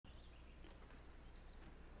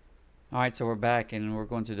All right, so we're back and we're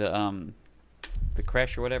going to the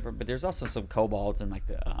crash or whatever. But there's also some kobolds in like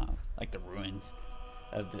the ruins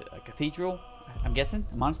of the cathedral. I'm guessing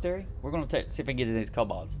a monastery. We're going to see if we can get to these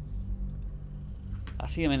kobolds. I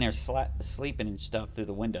see them in there sleeping and stuff through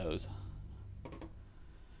the windows.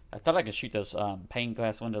 I thought I could shoot those pane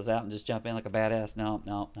glass windows out and just jump in like a badass. No,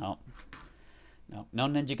 no, no, no, no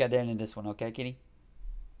ninja got down in this one. Okay, kitty.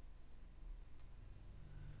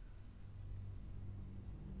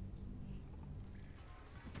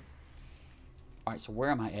 Alright, so where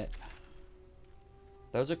am I at?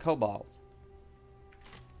 Those are kobolds.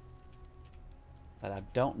 But I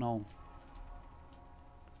don't know.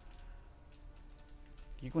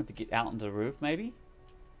 You going to get out into the roof, maybe?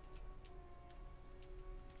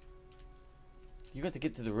 You're going to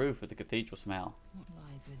get to the roof with the cathedral smell. What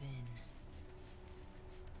lies within?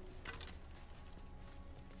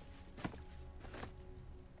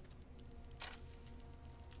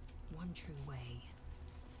 One true way.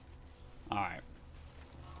 Alright.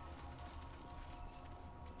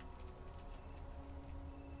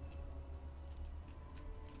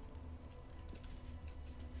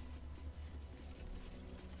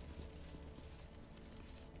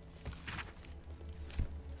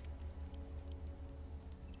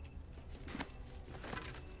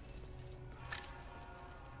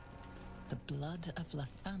 The blood of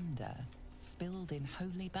Lathander, spilled in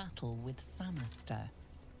holy battle with Samaster,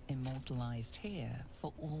 immortalized here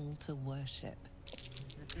for all to worship.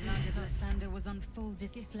 The blood of Lathander was on full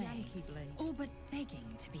display, all but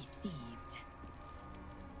begging to be thieved.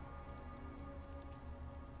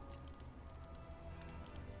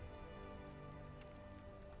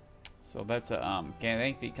 So that's a I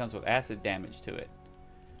think it comes with acid damage to it.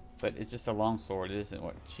 But it's just a longsword. It isn't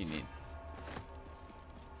what she needs.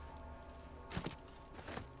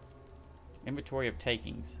 Inventory of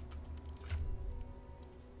takings.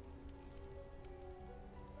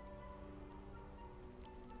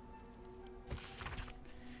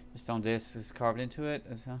 The stone disc is carved into it.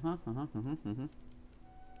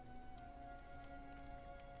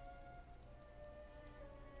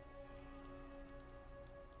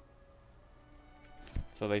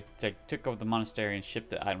 So they took over the monastery and shipped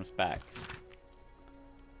the items back.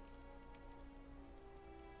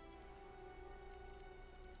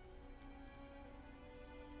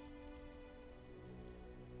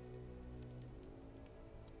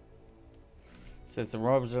 Says the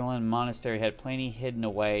Rosalind Monastery had plenty hidden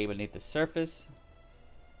away beneath the surface,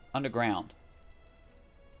 underground.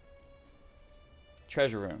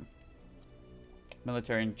 Treasure room,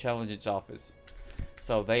 military intelligence office.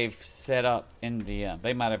 So they've set up in the.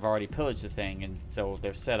 They might have already pillaged the thing, and so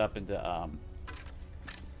they're set up in the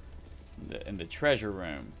treasure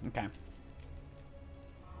room. Okay.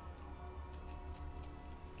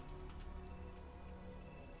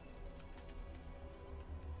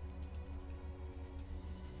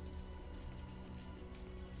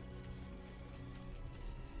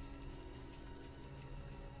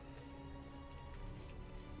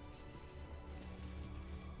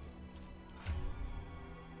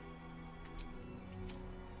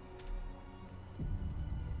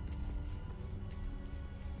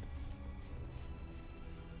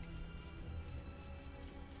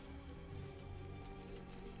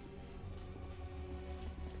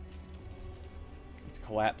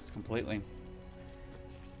 Collapsed completely.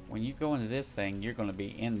 When you go into this thing, you're going to be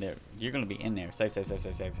in there. You're going to be in there. Save, save, save,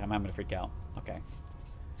 save, save. I'm going to freak out. Okay.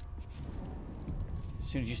 As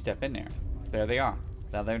soon as you step in there, there they are.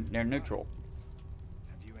 Now they're neutral.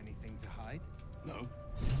 Have you anything to hide? No.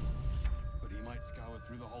 But he might scour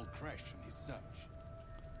through the whole crash in his search.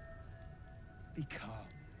 Be calm,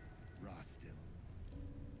 Rastil.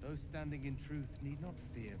 Those standing in truth need not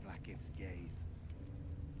fear Vlaakith's gaze.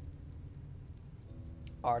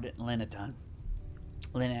 Ardent Linaton.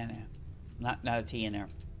 Linana. Not a T in there.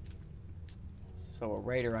 So a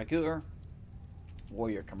Raider Agur.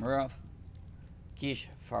 Warrior Kamarov. Gish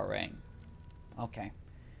Farang. Okay.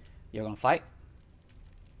 You're gonna fight?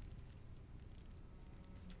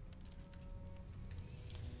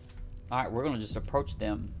 Alright, we're gonna just approach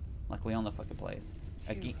them like we own the fucking place.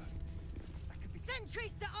 Again.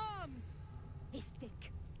 Sentries to arms!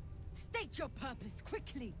 Istik, state your purpose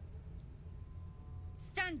quickly.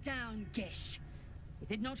 Stand down, Gish.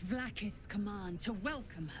 Is it not Vlaakith's command to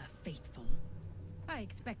welcome her faithful? I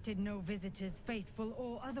expected no visitors, faithful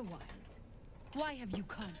or otherwise. Why have you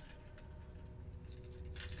come?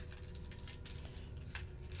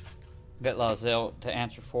 Get Lazel to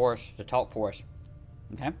answer for us, to talk for us.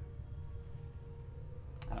 Okay?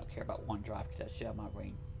 I don't care about one drive because that shit out of my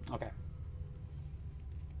brain. Okay.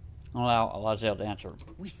 I'll allow Lazel to answer.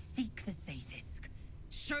 We seek the Sathisk.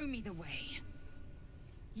 Show me the way.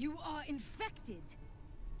 You are infected.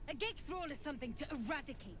 A Gale thrall is something to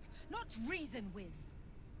eradicate, not reason with.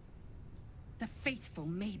 The faithful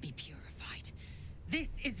may be purified. This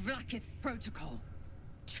is Vlaakith's protocol.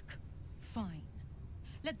 Fine.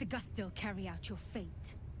 Let the Gustil carry out your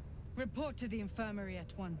fate. Report to the infirmary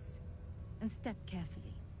at once. And step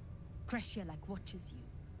carefully. Kreshia like watches you.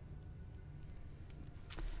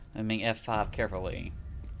 I mean F5 carefully.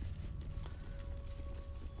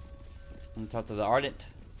 And talk to the Ardent.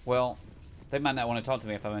 Well, they might not want to talk to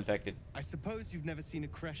me if I'm infected. I suppose you've never seen a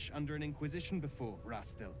Kresh under an Inquisition before,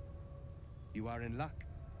 Rastil. You are in luck.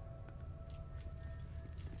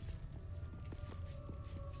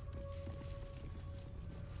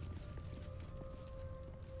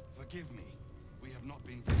 Forgive me. We have not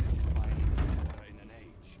been visited by an Inquisitor in an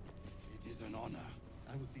age. It is an honor.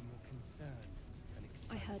 I would be more concerned and I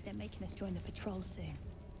excited. heard they're making us join the patrol soon.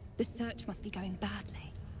 The search must be going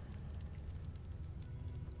badly.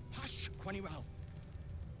 Hush, Quennywell.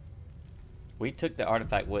 We took the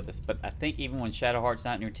artifact with us, but I think even when Shadowheart's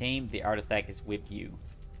not in your team, the artifact is with you.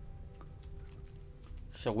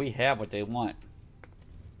 So we have what they want.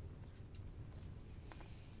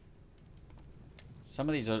 Some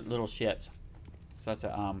of these are little shits. So that's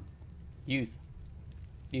a youth.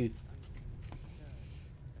 I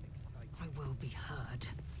will be heard.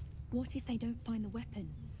 What if they don't find the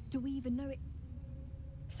weapon? Do we even know it?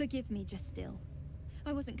 Forgive me, just still.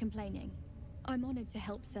 I wasn't complaining. I'm honored to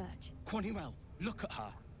help search. Quennywell, look at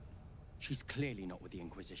her. She's clearly not with the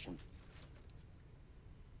Inquisition.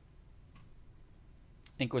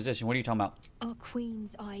 Inquisition, what are you talking about? Our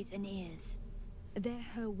queen's eyes and ears. They're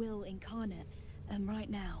her will incarnate, and right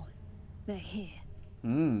now, they're here.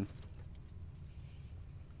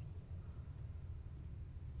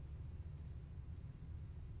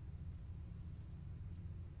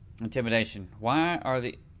 Intimidation. Why are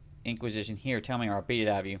the Inquisition here? Tell me or I'll beat it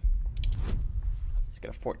out of you. It's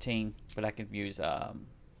got a 14, but I can use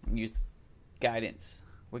guidance.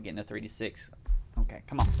 We're getting a 3d6. Okay,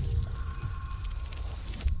 come on.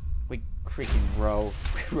 We freaking roll.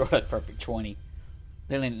 We rolled a perfect 20.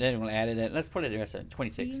 They didn't want to add it. Let's put it there at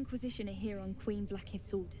 26. The Inquisition are here on Queen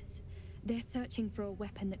Vlaakith's orders. They're searching for a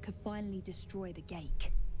weapon that could finally destroy the Gale.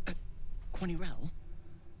 Quennywell,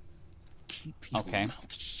 keep your Okay.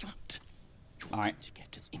 mouth shut. You're All going right. to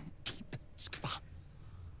get us in deep skva.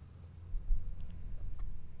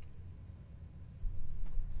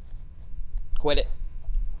 Quit it.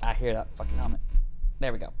 I hear that fucking helmet.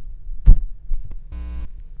 There we go.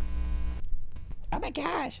 Oh my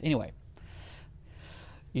gosh. Anyway.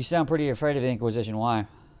 You sound pretty afraid of the Inquisition. Why?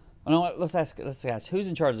 Oh, no, let's ask who's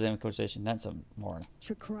in charge of the Inquisition? That's a more.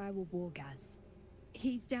 Trakriwa Wargaz.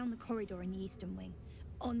 He's down the corridor in the eastern wing,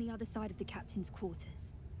 on the other side of the captain's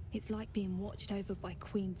quarters. It's like being watched over by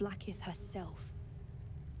Queen Vlaakith herself.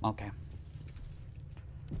 Okay.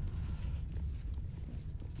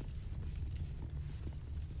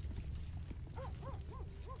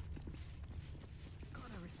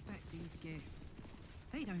 Gotta respect these gifts.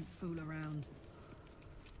 They don't fool around.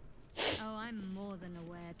 Oh, I'm more than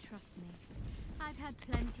aware, trust me. I've had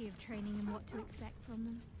plenty of training in what to expect from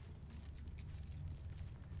them.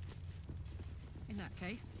 In that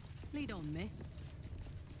case, lead on, miss.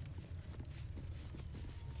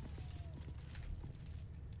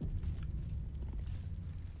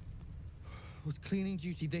 Was cleaning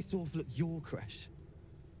duty this awful at your Kresh?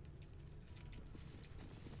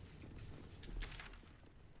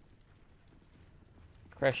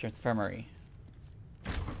 Crash Infirmary.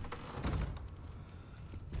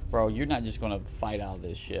 Bro, you're not just gonna fight out of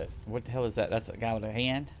this shit. What the hell is that? That's a guy with a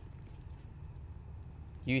hand?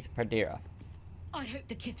 Youth Pradera. I hope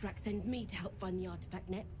the Kithrak sends me to help find the artifact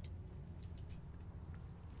next.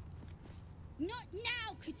 Not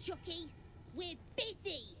now, Kachuki! We're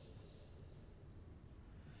busy!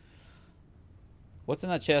 What's in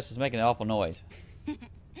that chest is making an awful noise?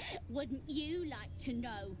 Wouldn't you like to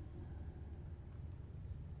know?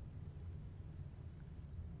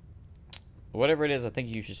 Whatever it is, I think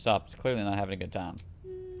you should stop. It's clearly not having a good time.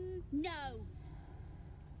 No.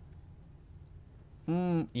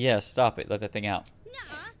 Yes, stop it. Let that thing out.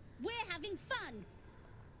 Nah, we're having fun.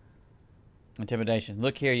 Intimidation.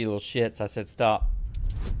 Look here, you little shits. I said stop.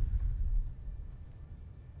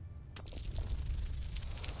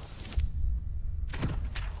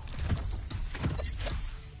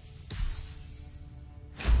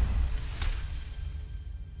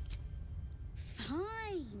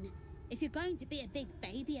 Fine. If you're going to be a big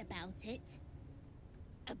baby about it.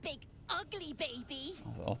 A big ugly baby?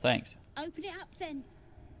 Oh, thanks. Open it up then.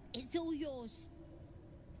 It's all yours.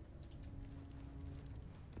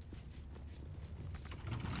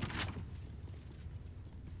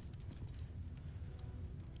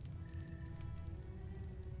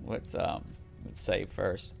 let's save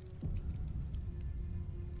first.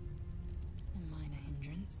 A minor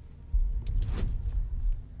hindrance.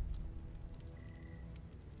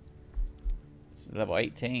 This is level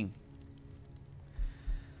 18.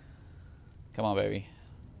 Come on, baby.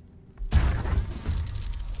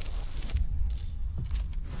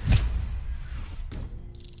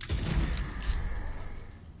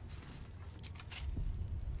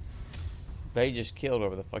 They just killed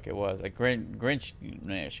whoever the fuck it was. A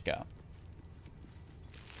Grinch guy.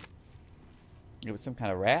 It was some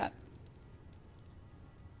kind of rat.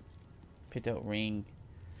 Picked out ring.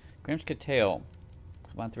 Grim's tail.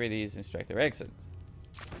 Combine 3 of these and strike their exits.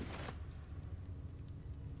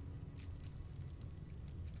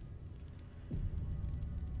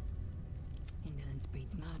 Indolence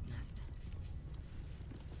breeds madness.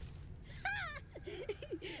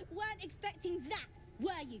 Weren't expecting that,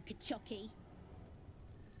 were you, Kachoki?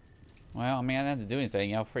 Well, I mean, I didn't have to do anything.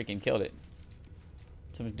 Y'all freaking killed it.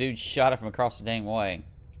 Some dude shot it from across the dang way.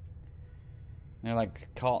 They're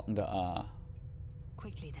like caught in the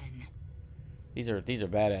Quickly then. These are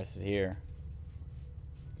badasses here.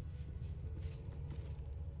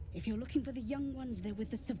 If you're looking for the young ones, they're with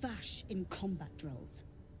the Savash in combat drills.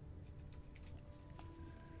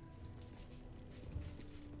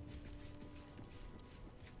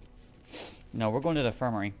 No, we're going to the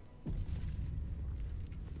infirmary.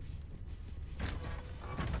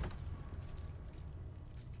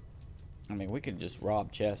 I mean, we could just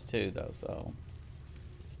rob chests too, though, so.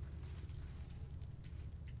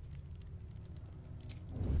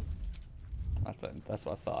 That's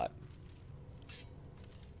what I thought.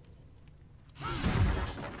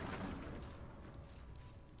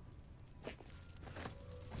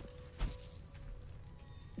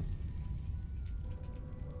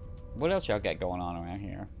 What else y'all got going on around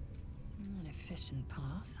here? An efficient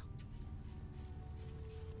path.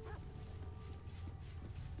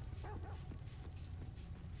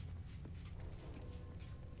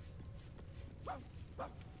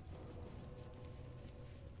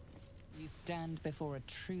 You stand before a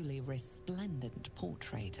truly resplendent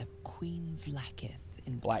portrait of Queen Vlaakith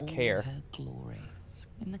in Black all hair. her glory.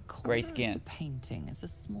 In the corner Gray skin. of the painting is a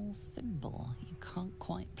small symbol you can't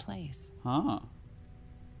quite place. Huh.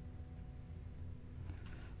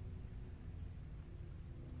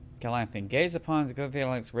 Galanthian. Gaze upon the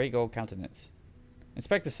Galanthian's regal countenance.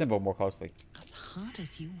 Inspect the symbol more closely. As hard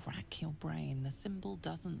as you rack your brain, the symbol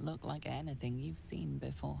doesn't look like anything you've seen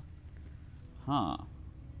before. Huh.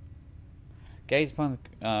 Gaze upon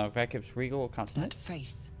Vakib's regal That countenance.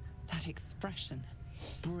 face, that expression,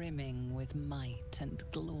 brimming with might and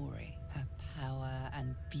glory. Her power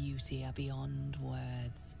and beauty are beyond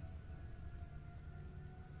words.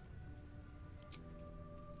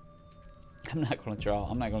 I'm not going to draw.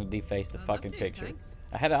 I'm not going to deface the I'd fucking love to, picture. thanks.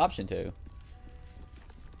 I had an option to.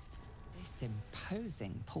 This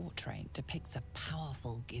imposing portrait depicts a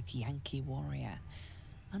powerful Githyanki warrior,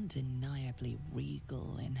 undeniably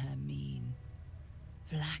regal in her mien.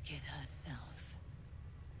 Vlaakith herself.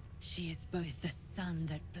 She is both the sun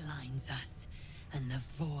that blinds us and the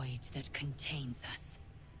void that contains us.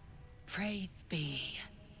 Praise be.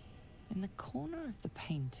 In the corner of the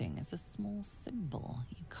painting is a small symbol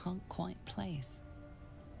you can't quite place.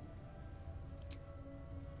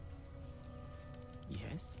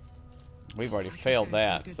 Yes? We've already failed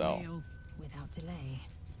that, so. Meal. Without delay.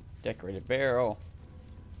 Decorated barrel.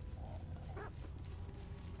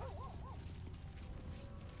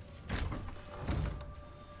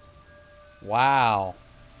 Wow.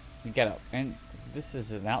 You got a. And this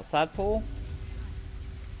is an outside pool?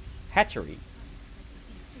 Hatchery.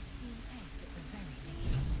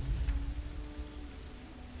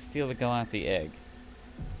 Steal the Galanthy egg.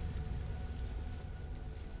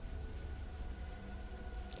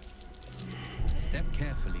 Step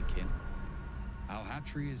carefully, kin. Our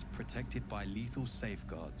hatchery is protected by lethal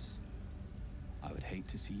safeguards. I would hate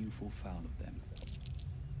to see you fall foul of them.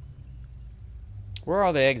 Where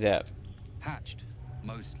are the eggs at? Hatched,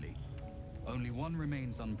 mostly. Only one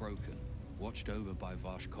remains unbroken, watched over by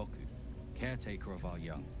Vashkoku, caretaker of our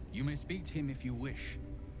young. You may speak to him if you wish,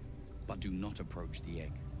 but do not approach the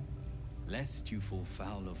egg, lest you fall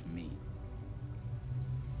foul of me.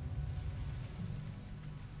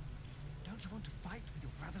 Don't you want to fight with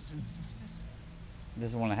your brothers and sisters?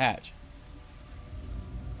 Doesn't want to hatch.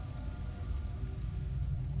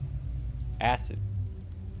 Acid.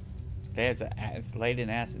 There's it's laden in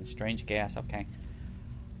acid, strange gas. Okay.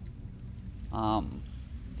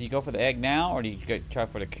 Do you go for the egg now, or do you try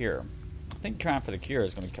for the cure? I think trying for the cure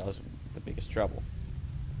is going to cause the biggest trouble.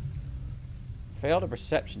 Failed a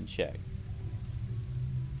perception check.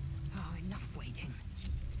 Oh, enough waiting.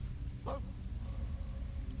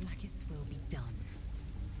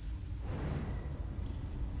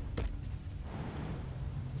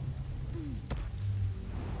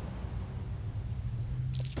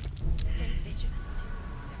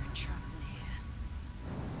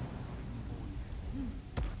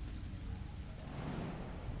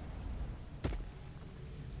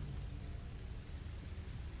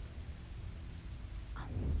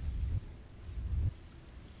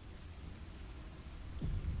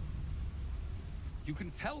 You can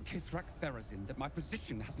tell Kithrak Therazin that my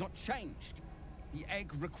position has not changed. The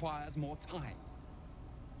egg requires more time.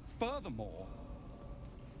 Furthermore...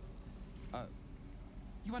 Oh.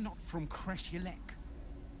 You are not from Kreshilek.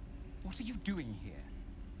 What are you doing here?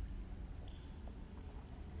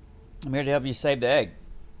 I'm here to help you save the egg.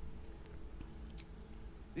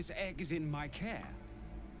 This egg is in my care.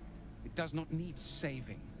 It does not need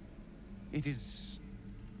saving. It is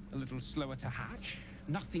a little slower to hatch,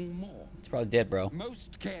 nothing more. It's probably dead, bro.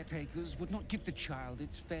 Most caretakers would not give the child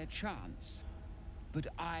its fair chance. But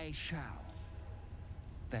I shall.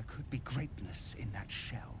 There could be greatness in that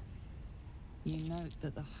shell. You note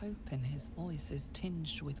that the hope in his voice is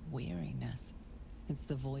tinged with weariness. It's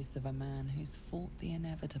the voice of a man who's fought the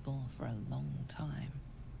inevitable for a long time.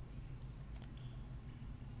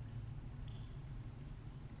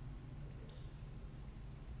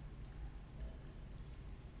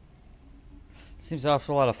 Seems an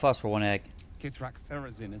awful lot of fuss for one egg. Kithrak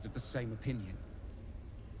Therazin is of the same opinion.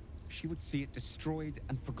 She would see it destroyed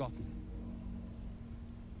and forgotten.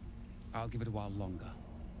 I'll give it a while longer.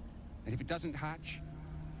 And if it doesn't hatch,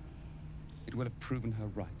 it will have proven her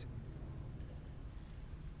right.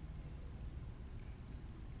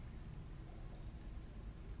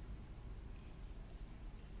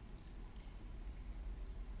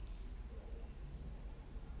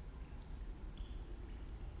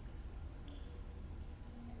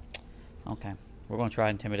 Okay, we're gonna try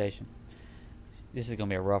intimidation. This is gonna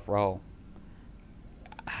be a rough roll.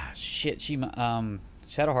 Shit,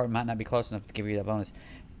 Shadowheart might not be close enough to give you that bonus.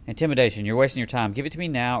 Intimidation, you're wasting your time. Give it to me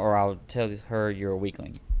now, or I'll tell her you're a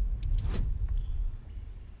weakling.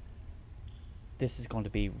 This is going to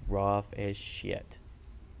be rough as shit.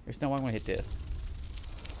 There's no way I'm gonna hit this.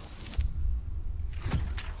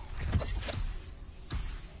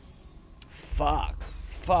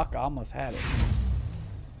 Fuck, I almost had it.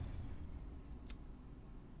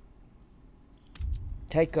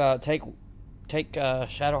 Take Shadowheart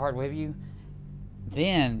with you.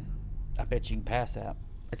 Then I bet you can pass that.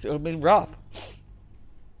 It'll be rough.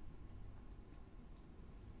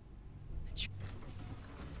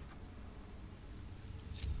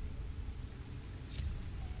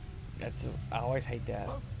 I always hate that.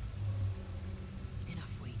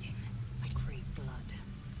 Enough waiting. I crave blood.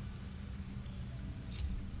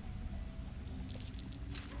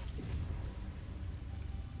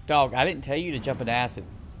 Dog, I didn't tell you to jump into acid.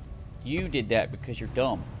 You did that because you're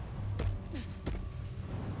dumb.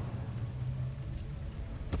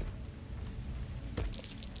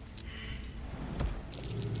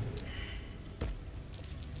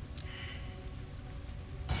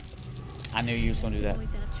 I knew you was gonna do that.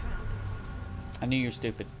 I knew you were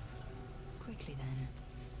stupid. Quickly then.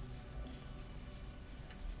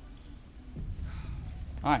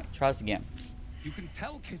 Alright, try this again. You can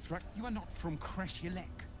tell, Kithrak, you are not from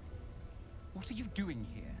Kreshilek. What are you doing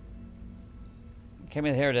here? Came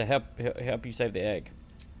in here to help you save the egg.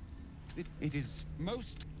 It is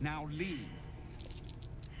most now leave.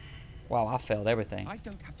 Wow, I failed everything. I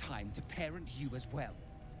don't have time to parent you as well.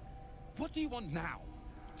 What do you want now?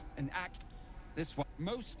 An act this one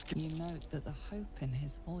most. You note that the hope in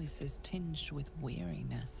his voice is tinged with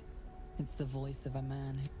weariness. It's the voice of a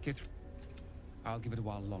man who... I'll give it a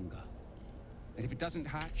while longer. And if it doesn't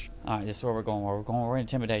hatch... Alright, this is where we're going. We're in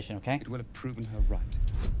intimidation, okay? It will have proven her right.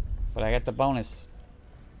 But I got the bonus.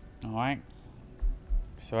 Alright.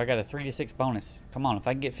 So I got a 3 to 6 bonus. Come on, if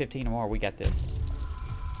I can get 15 or more, we got this.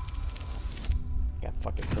 Got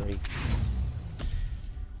fucking 3.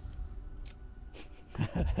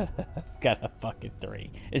 Got a fucking 3.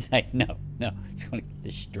 It's like, no. It's gonna get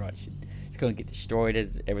destroyed. It's gonna get destroyed.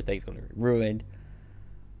 Everything's gonna be ruined.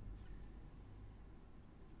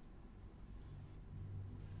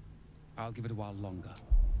 I'll give it a while longer.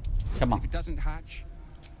 Come on. If it doesn't hatch,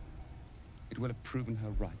 it will have proven her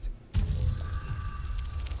right.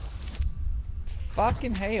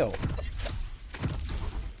 Fucking hell.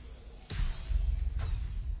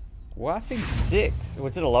 Well, I seen 6.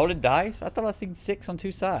 Was it a loaded dice? I thought I seen 6 on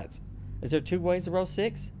 2 sides. Is there 2 ways to roll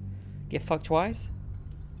 6? Get fucked twice?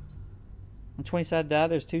 On 20-sided die,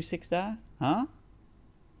 there's 2 6 die? Huh?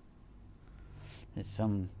 Has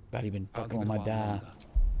somebody been fucking on my die? Longer.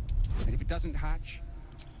 And if it doesn't hatch,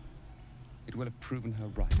 it will have proven her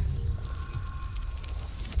right.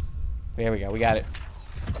 There we go. We got it.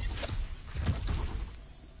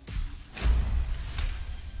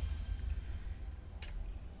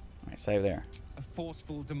 Alright, save there. A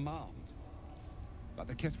forceful demand. But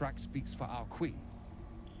the Kithrak speaks for our queen.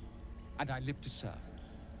 And I live to serve.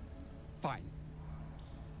 Fine.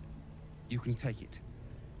 You can take it.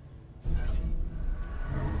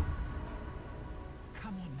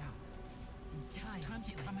 Come on now. It's time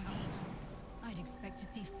to come out. I'd expect to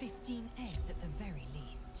see 15 eggs at the very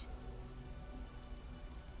least.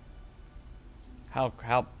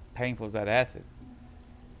 How painful is that acid?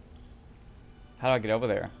 How do I get over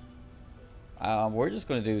there? We're just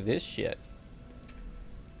gonna do this shit.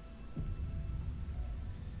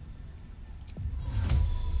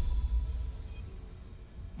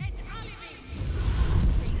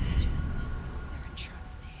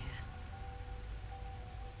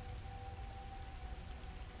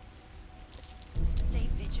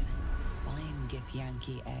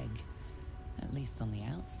 Yankee egg. At least on the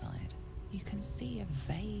outside, you can see a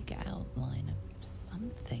vague outline of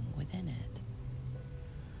something within it.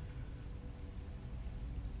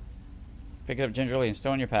 Pick it up gingerly and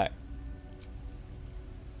stow in your pack.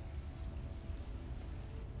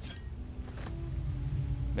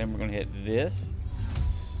 Then we're gonna hit this.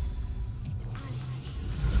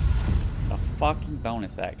 A fucking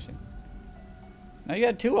bonus action. Now you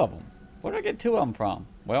had 2 of them. Where did I get 2 of them from?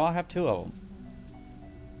 Well, I have 2 of them.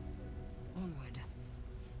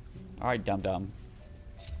 Alright, dum-dum.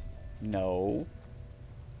 No.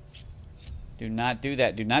 Do not do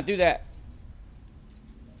that. Do not do that.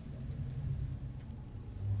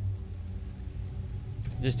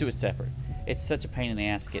 Just do it separate. It's such a pain in the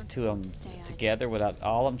ass to get 2 of them together without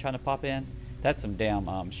all of them trying to pop in. That's some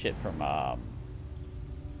damn shit from Must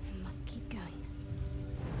keep going.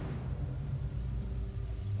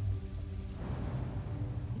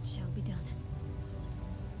 It shall be done.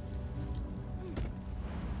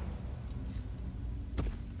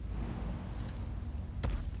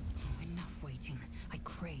 Enough waiting. I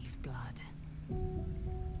crave blood.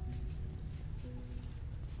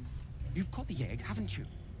 You've caught the egg, haven't you?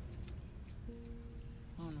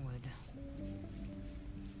 Onward.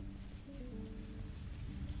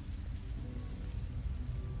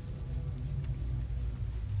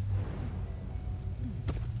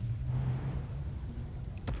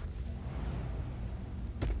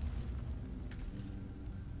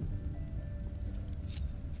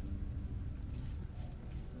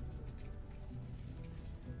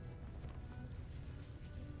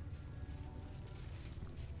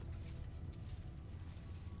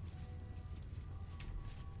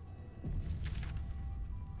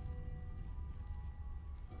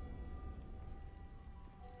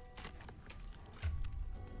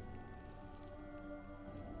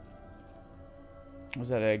 What's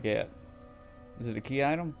that egg at? Is it a key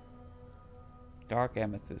item? Dark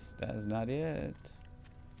amethyst. That is not it.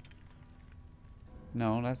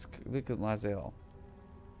 No, that's liquid Lazelle.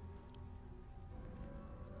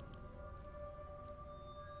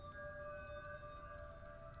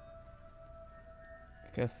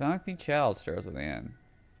 Cathonic child stirs within.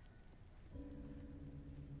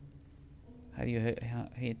 How do you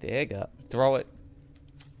hit the egg up? Throw it.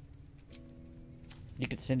 You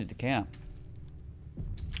could send it to camp.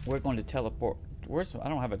 We're going to teleport. Where's? I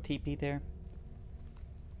don't have a TP there.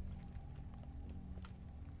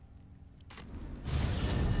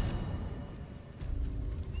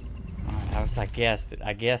 Alright, I guessed it.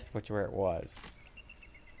 I guessed where it was.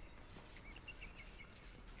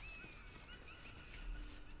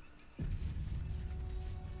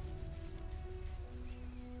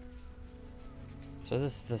 So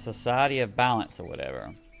this is the Society of Balance or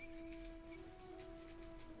whatever.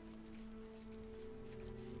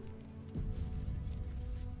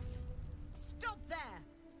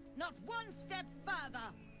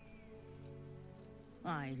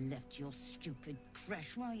 I left your stupid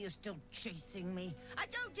crash while you're still chasing me. I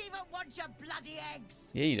don't even want your bloody eggs!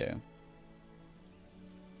 Yeah, you do.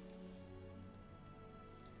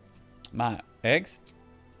 My eggs?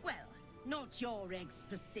 Well, not your eggs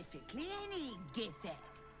specifically, any Gith egg.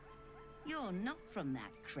 You're not from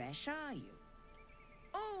that crash, are you?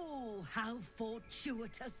 Oh, how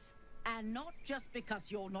fortuitous. And not just because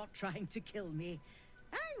you're not trying to kill me.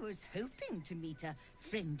 I was hoping to meet a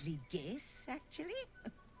friendly Gith, actually.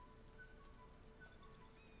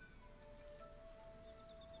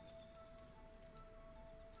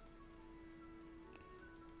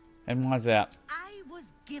 And why's that? I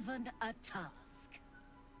was given a task.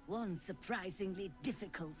 One surprisingly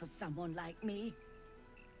difficult for someone like me.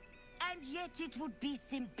 And yet it would be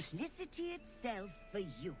simplicity itself for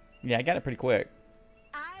you. Yeah, I got it pretty quick.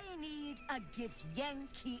 I need a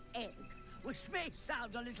Githyanki egg. Which may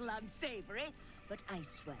sound a little unsavory, but I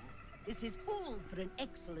swear, this is all for an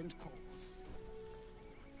excellent cause.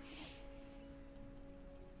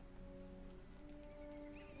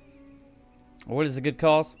 What is the good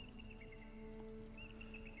cause?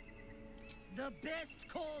 The best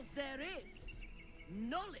cause there is.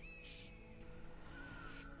 Knowledge.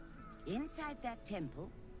 Inside that temple,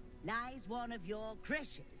 lies one of your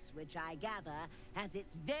creches, which I gather has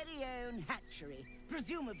its very own hatchery,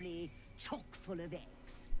 presumably chock full of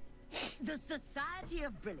eggs. The Society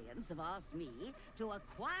of Brilliance have asked me to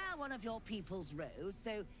acquire one of your people's rows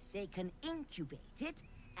so they can incubate it,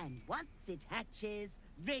 and once it hatches,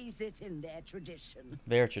 raise it in their tradition.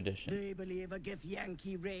 Their tradition. They believe a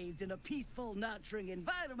Githyanki raised in a peaceful, nurturing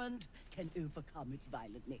environment can overcome its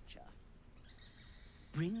violent nature.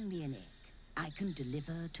 Bring me an egg I can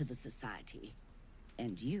deliver to the Society,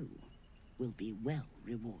 and you will be well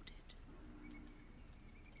rewarded.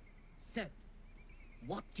 So,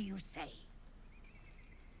 what do you say?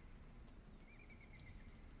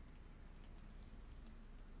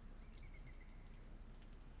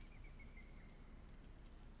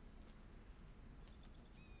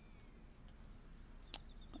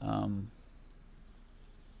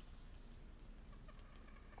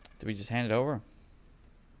 Do we just hand it over?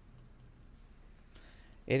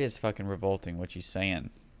 It is fucking revolting what she's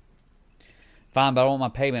saying. Fine, but I want my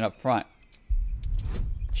payment up front.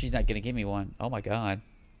 She's not gonna give me one. Oh my god.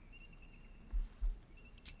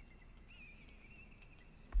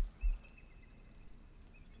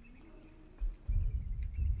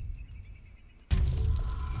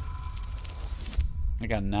 I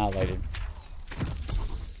got annihilated.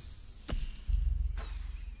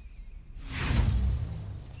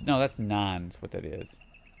 No, that's 9 is what that is.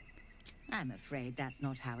 I'm afraid that's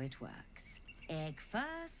not how it works. Egg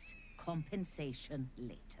first, compensation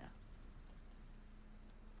later.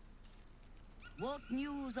 What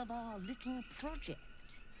news of our little project?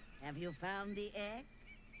 Have you found the egg?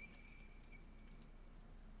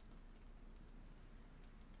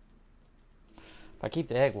 If I keep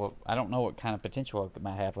the egg, well, I don't know what kind of potential it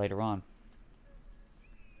might have later on.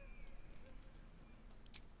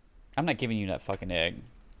 I'm not giving you that fucking egg.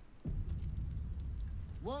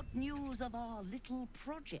 What news of our little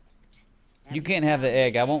project? You can't have the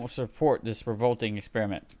egg. I won't support this revolting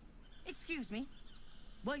experiment. Excuse me?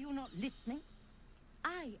 Were you not listening?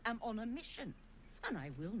 I am on a mission, and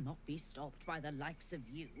I will not be stopped by the likes of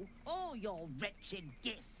you or your wretched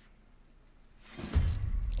gifts.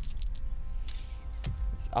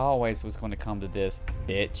 It's always was going to come to this,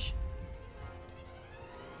 bitch.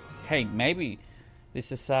 Hey, maybe the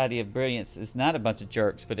Society of Brilliance is not a bunch of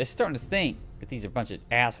jerks, but it's starting to think that these are a bunch of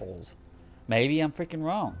assholes. Maybe I'm freaking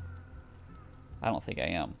wrong. I don't think I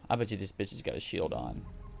am. I bet you this bitch has got a shield on.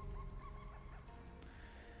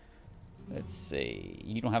 Let's see.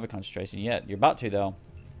 You don't have a concentration yet. You're about to, though.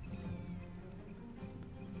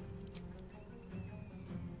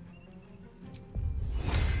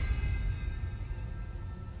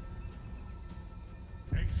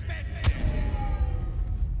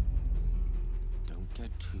 Don't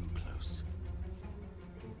get too close.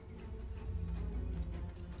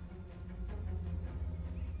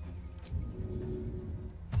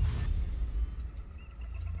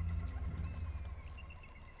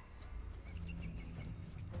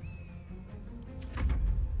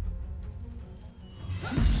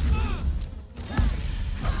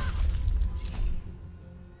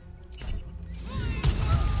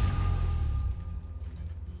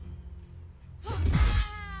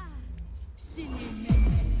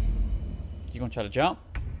 You gonna try to jump?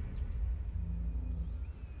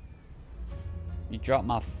 You drop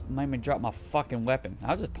my, made me drop my fucking weapon.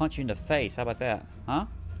 I'll just punch you in the face. How about that? Huh?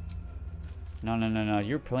 No, no, no, no.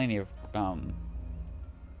 You're plenty of,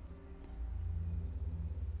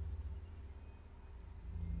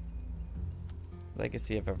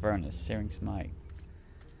 Legacy of Avernus, Searing Smite.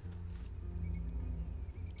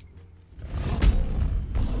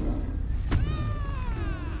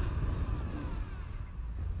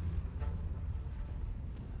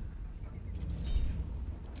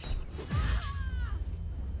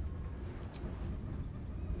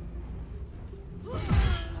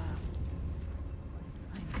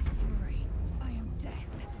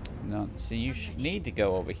 No, so you need to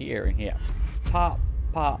go over here and here. Pop,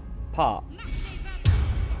 pop, pop.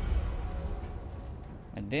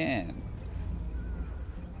 And then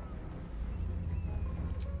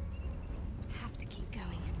Have to keep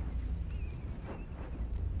going.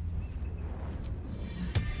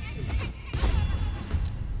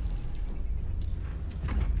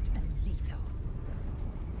 Swift and lethal.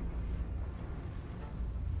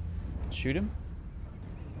 shoot him.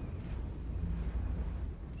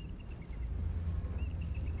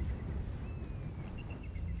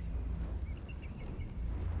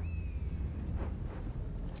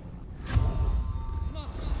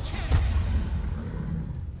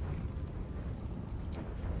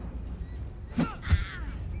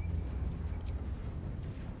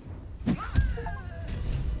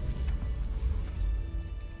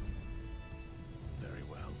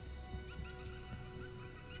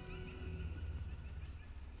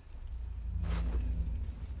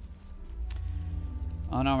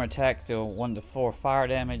 Unarmored attacks deal 1 to 4 fire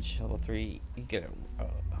damage. Level 3. You get a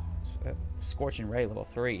Scorching Ray level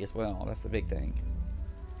 3 as well. That's the big thing.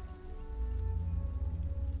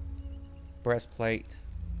 Breastplate.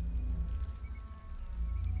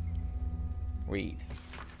 Read.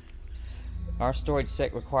 Our storage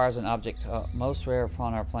set requires an object most rare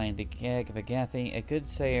upon our plane, the Egg of Agathi. A good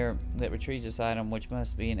sayer that retrieves this item, which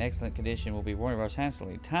must be in excellent condition, will be rewarded of us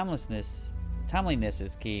handsomely. Timeliness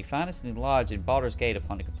is key. Find us in the lodge in Baldur's Gate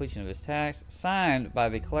upon the completion of this task. Signed by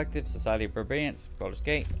the Collective Society of Barbarians, Baldur's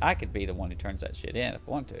Gate. I could be the one who turns that shit in if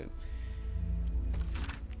I want to.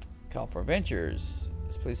 Call for adventures.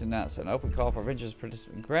 Please announce an open call for adventures.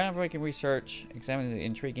 Groundbreaking research, examining the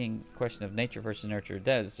intriguing question of nature versus nurture.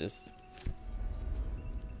 That is just...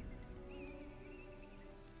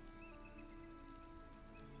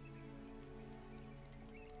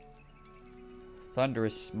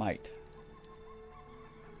 Thunderous Smite.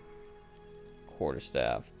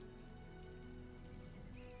 Quarterstaff.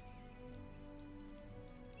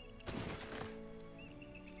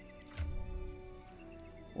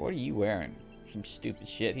 What are you wearing? Some stupid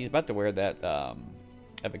shit. He's about to wear that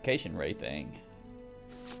evocation ray thing.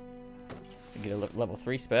 Get a level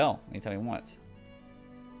 3 spell anytime he wants.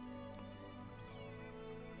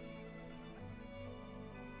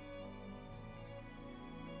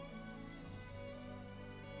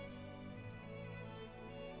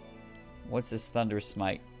 What's this Thunderous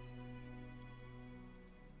Smite?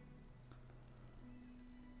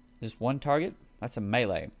 Just one target? That's a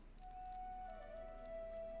melee.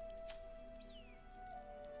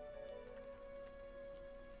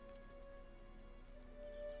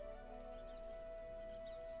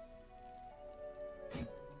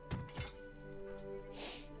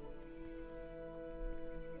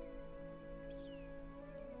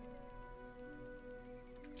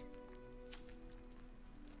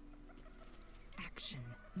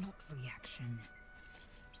 Not reaction.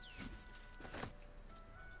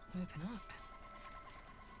 Open up.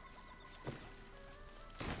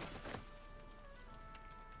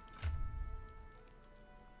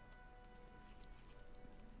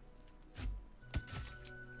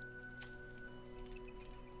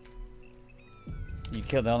 You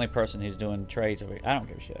killed the only person who's doing trades over here. I don't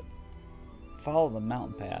give a shit. Follow the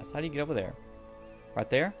mountain pass. How do you get over there? Right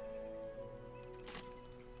there?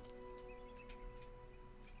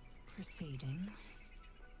 Proceeding.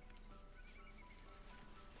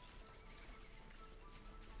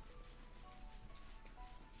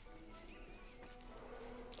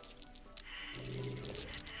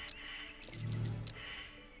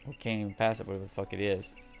 We can't even pass it, whatever the fuck it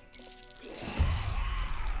is.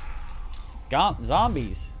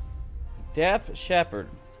 Zombies. Deaf Shepherd.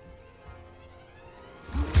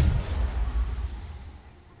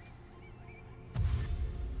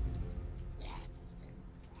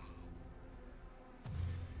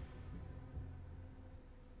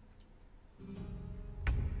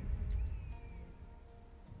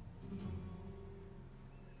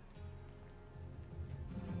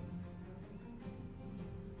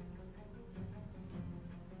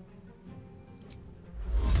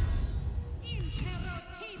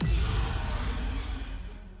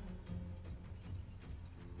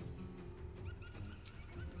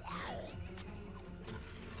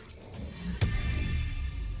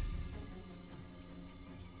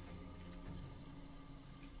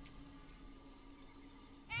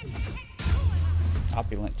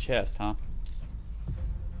 Opulent chest, huh?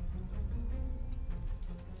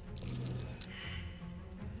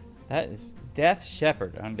 That is Death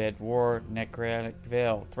Shepherd. Undead War, Necrotic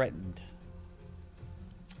Veil. Threatened.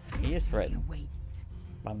 He is threatened.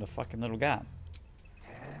 I'm the fucking little guy.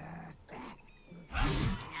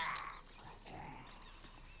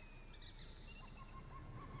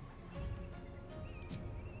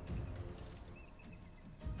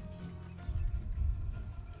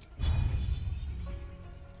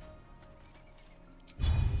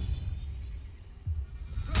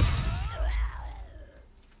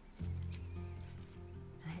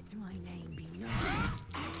 My name be known.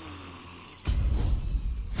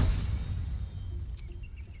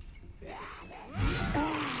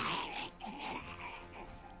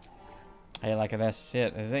 Hey, like that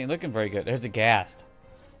shit. This ain't looking very good. There's a ghast.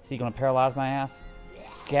 Is he gonna paralyze my ass?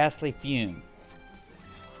 Ghastly fume.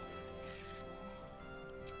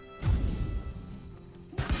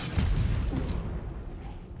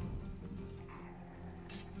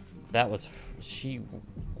 That was. She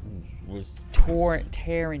was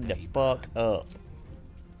tearing the fuck up.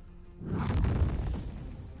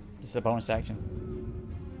 This is a bonus action.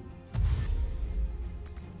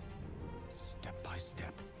 Step by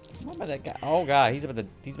step. What about that guy? Oh god, he's about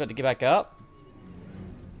to get back up.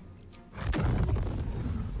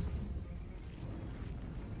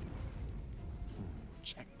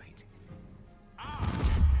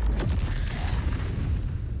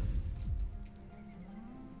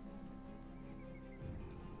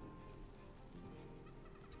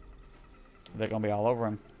 they're gonna be all over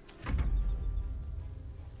him.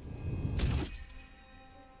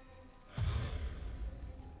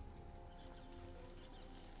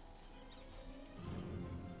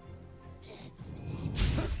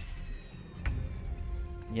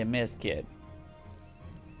 You missed, kid.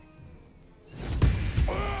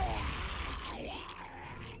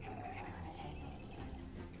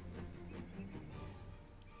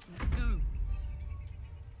 Let's go.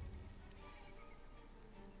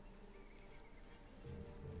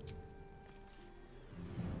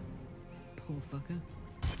 Poor fucker.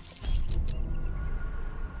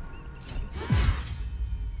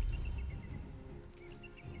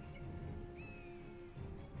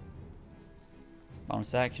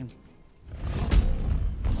 Bonus action.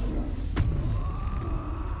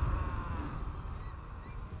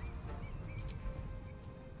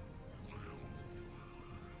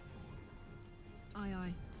 Aye,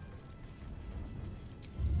 aye.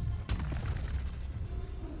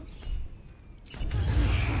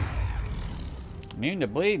 Immune to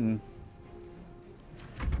bleeding.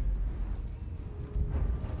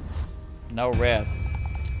 No rest.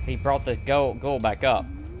 He brought the goal back up.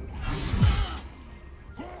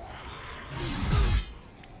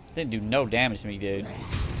 Didn't do no damage to me, dude.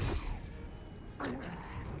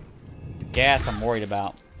 The gas I'm worried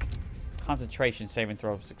about. Concentration saving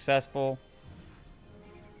throw successful.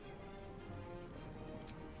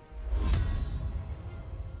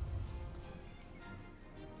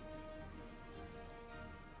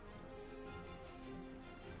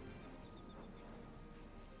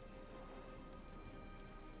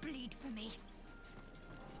 Bleed for me.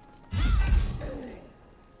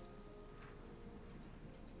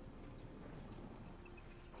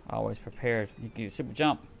 Always prepared. You can super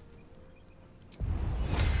jump.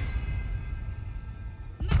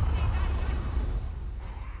 Time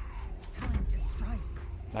to strike.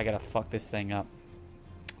 I gotta fuck this thing up.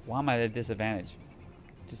 Why am I at a disadvantage?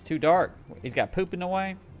 Just too dark. He's got poop in the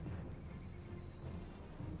way.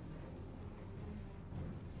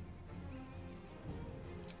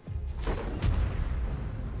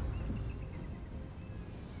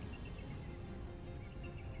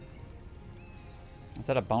 Is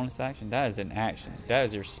that a bonus action? That is an action. That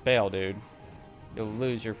is your spell, dude. You'll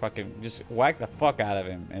lose your fucking... Just whack the fuck out of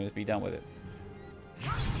him and just be done with it.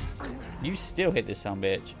 You still hit this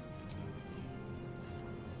sumbitch.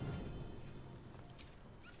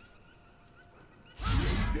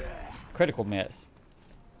 Critical miss.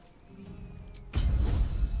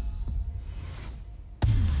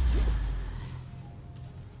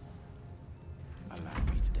 Allow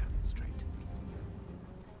me to demonstrate.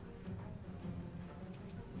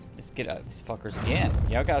 Let's get out of these fuckers again.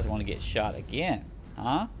 Y'all guys want to get shot again,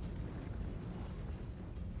 huh?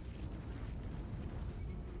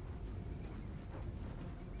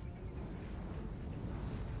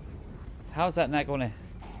 How's that not going to...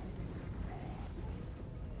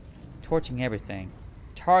 Torching everything.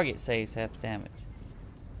 Target saves half damage.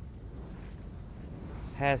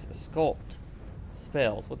 Has sculpt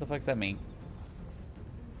spells. What the fuck does that mean?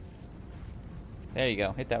 There you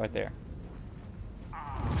go. Hit that right there.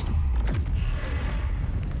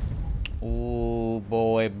 Ooh,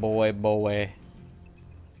 boy, boy, boy.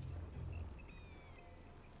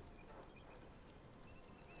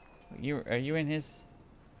 Are you in his...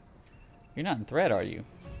 You're not in threat, are you?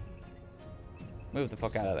 Move the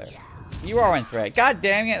fuck out of there. You are in threat. God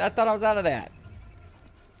dang it. I thought I was out of that.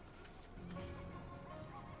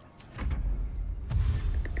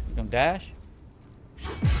 You gonna dash?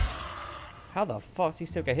 How the fuck's he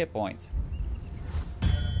still got hit points?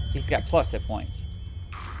 He's got plus hit points.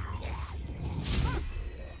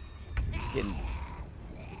 Just kidding.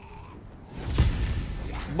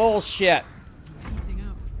 Bullshit.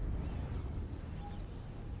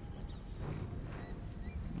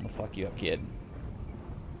 I'm gonna fuck you up, kid.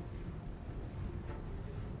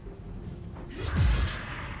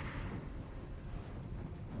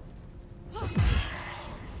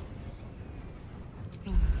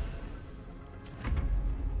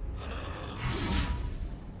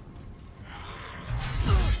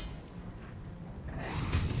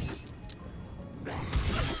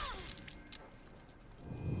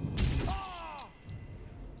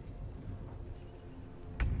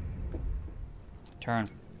 Turn.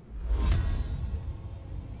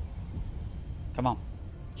 Come on.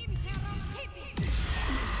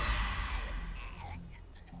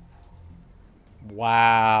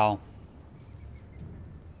 Wow.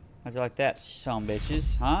 How'd you like that, some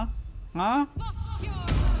bitches? Huh? Huh?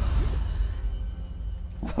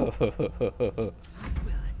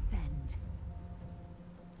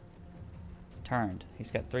 Turned.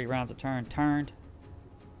 He's got 3 rounds of turn. Turned.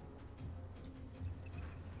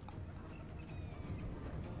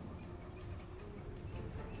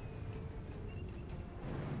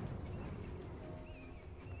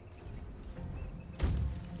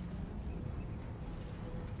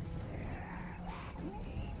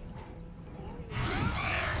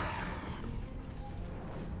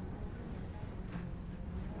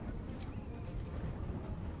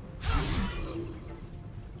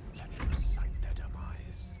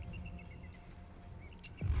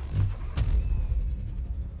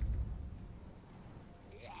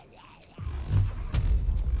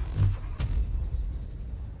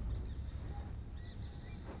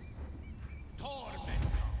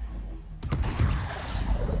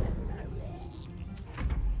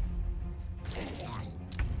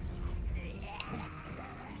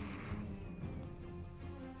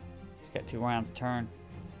 Got 2 rounds a turn.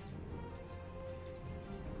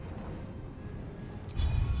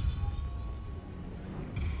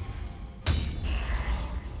 You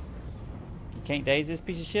can't daze this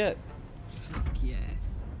piece of shit. Fuck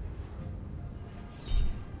yes.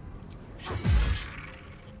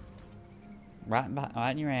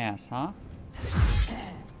 Right in your ass, huh?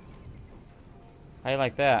 How you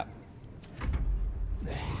like that?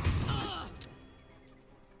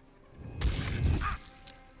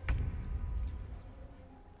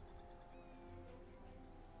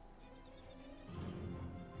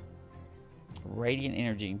 Radiant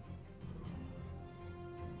energy.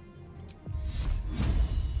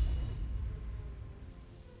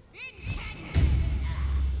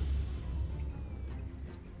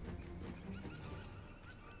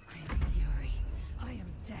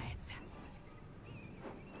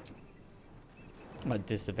 I'm at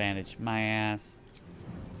disadvantage. My ass.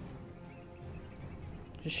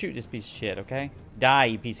 Just shoot this piece of shit, okay? Die,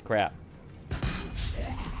 you piece of crap.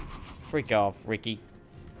 Freak off, Ricky.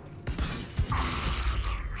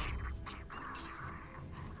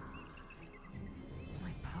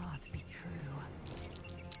 My path be true.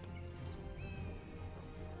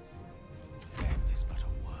 Death is but a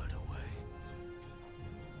word away.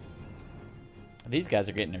 These guys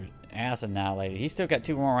are getting their ass annihilated. He's still got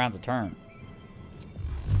 2 more rounds a turn.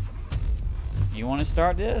 You want to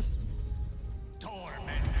start this?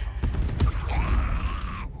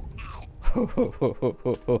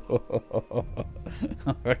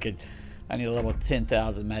 I need a level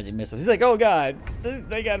 10,000 magic missiles. He's like, oh god,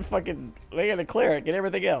 they got a cleric and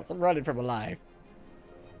everything else. I'm running from alive.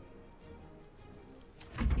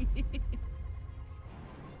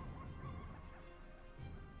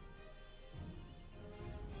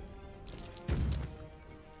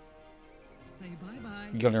 Say bye-bye.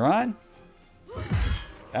 You gonna run?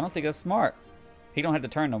 I don't think that's smart. He don't have to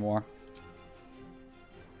turn no more.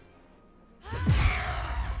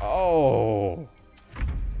 Oh.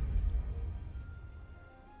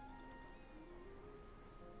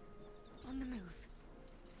 On the move.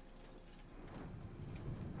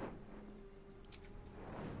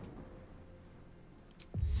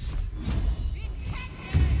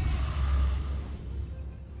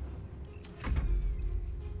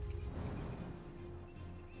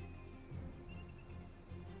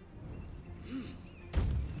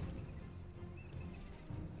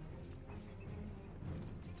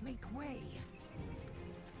 Make way.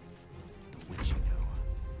 The witching hour.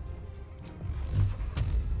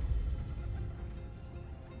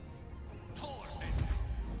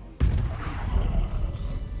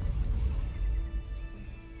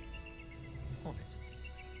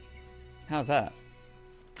 How's that?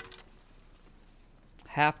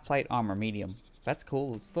 Half plate armor, medium. That's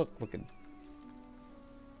cool. It's looking.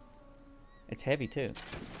 It's heavy too.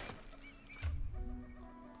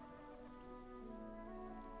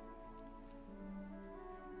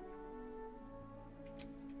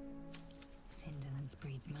 Indolence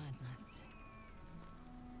breeds madness.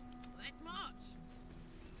 Let's march.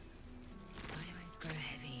 My eyes grow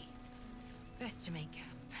heavy. Best to make camp.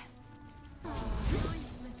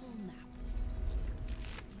 Nice little nap.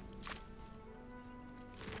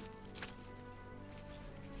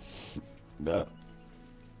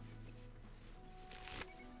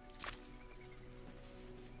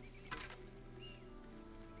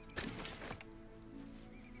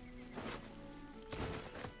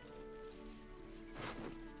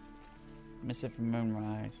 Missive from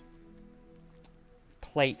Moonrise.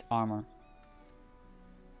 Plate armor.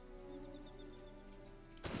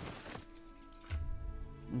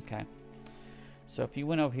 Okay. So if you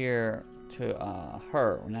went over here to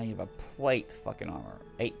her, now you have a plate fucking armor.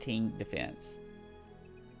 18 defense.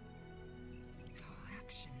 Oh,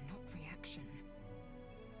 action, not reaction.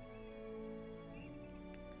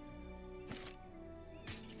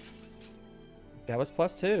 That was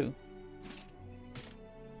 +2.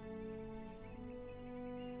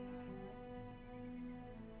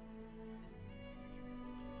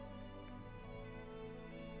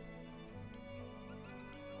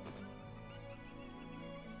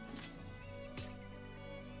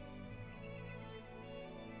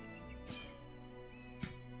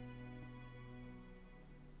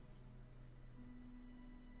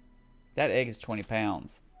 That egg is 20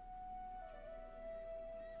 pounds.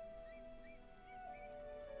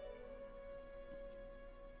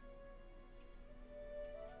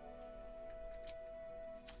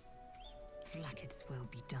 Blackets will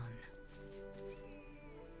be done.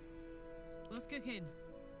 What's cooking?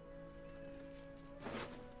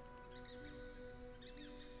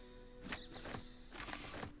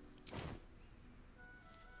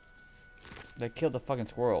 They killed the fucking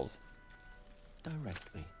squirrels.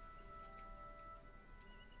 Direct me.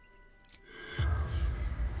 He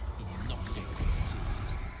knocked it concealed.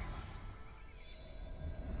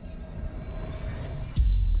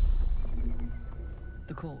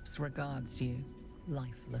 The corpse regards you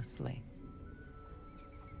lifelessly.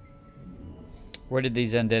 Where did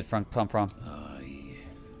these undead come from? I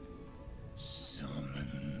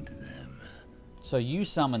summoned them. So you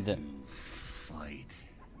summoned them. Fight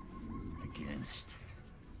against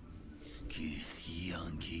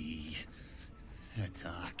Githyanki.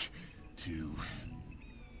 Attack to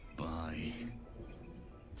buy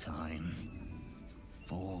time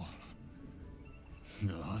for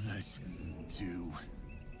the others to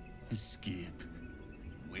escape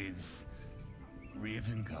with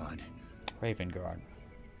Ravengard. Ravengard.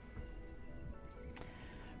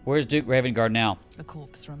 Where's Duke Ravengard now? The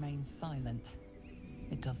corpse remains silent.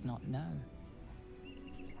 It does not know.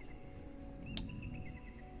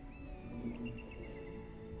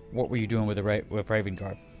 What were you doing with with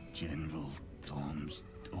Ravengard? General Thorm's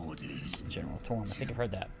orders. General Thorm, I think I've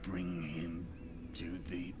heard that. Bring him to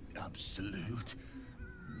the Absolute.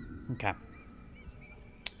 Okay.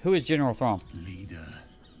 Who is General Thorm? Leader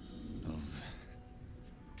of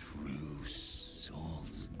true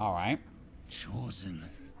souls. Alright. Chosen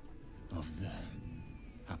of the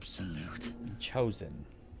Absolute. Chosen.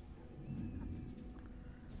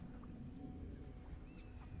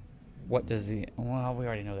 What does he... Well, we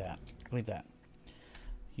already know that. Leave that.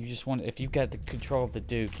 You just want... If you've got the control of the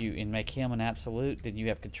Duke and make him an absolute, then you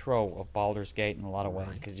have control of Baldur's Gate in a lot of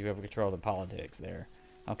ways, because you have control of the politics there.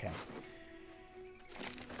 Okay.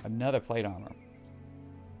 Another plate armor.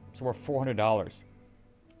 So we're $400.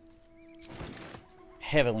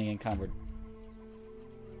 Heavily encumbered.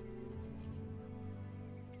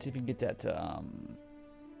 See if we can get that to,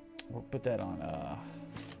 we'll put that on,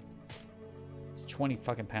 it's 20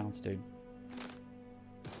 fucking pounds, dude.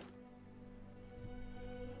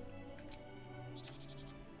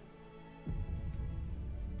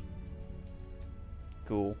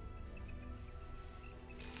 Cool.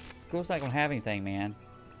 Ghoul's not gonna have anything, man.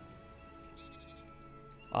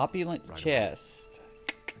 Opulent Right chest.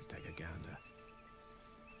 Let's take a gander.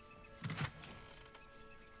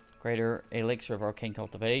 Greater elixir of arcane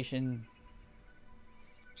cultivation.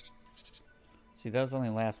 See, those only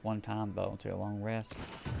last one time, though, until a long rest.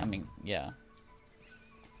 I mean, yeah.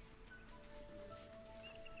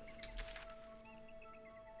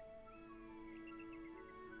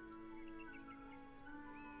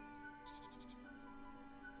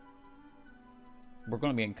 We're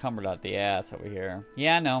going to be encumbered out the ass over here.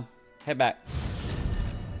 Yeah, I know. Head back.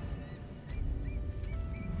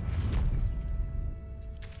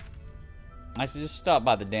 I should just stop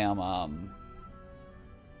by the damn,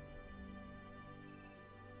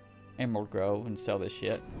 Emerald Grove and sell this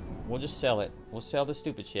shit. We'll just sell it. We'll sell this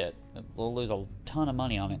stupid shit. We'll lose a ton of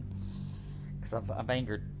money on it. Because I've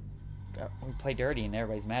angered. We play dirty and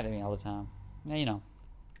everybody's mad at me all the time. Now, you know.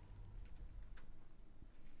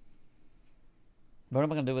 What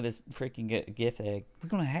am I going to do with this freaking gift egg? We're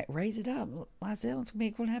going to raise it up. Lysel, it's going to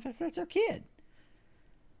be 1.5. That's our kid.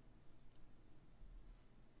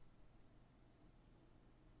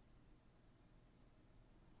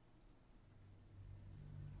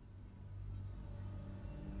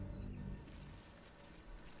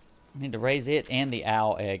 I need to raise it and the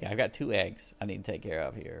owl egg. I've got 2 eggs I need to take care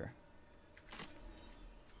of here.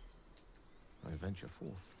 I venture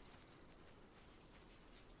forth.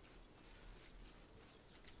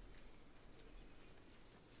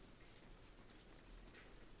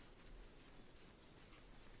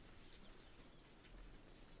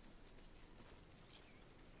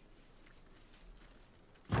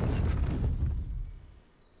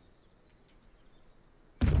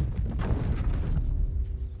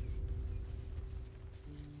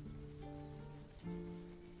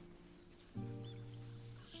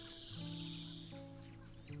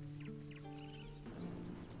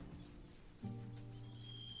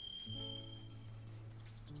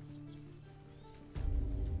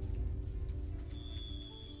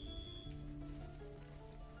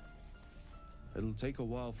 It'll take a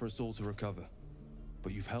while for us all to recover,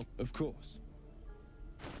 but you've helped, of course.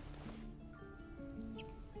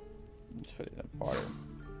 Just put it in a barter.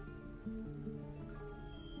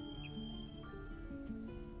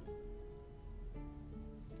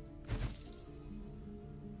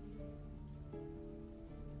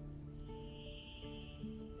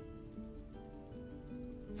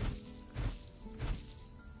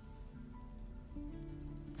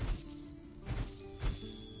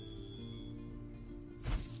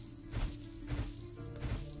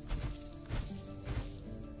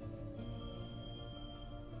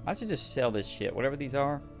 I should just sell this shit. Whatever these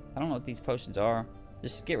are. I don't know what these potions are.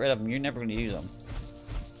 Just get rid of them. You're never going to use them.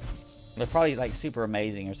 They're probably like super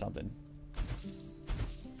amazing or something.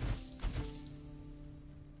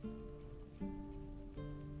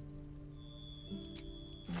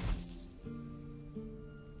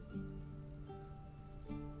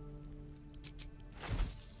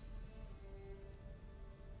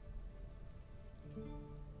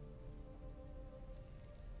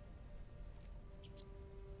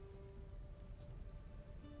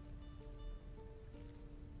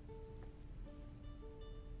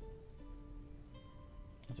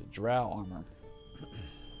 It's a drow armor.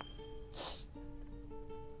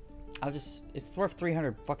 It's worth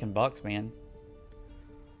 300 fucking bucks, man.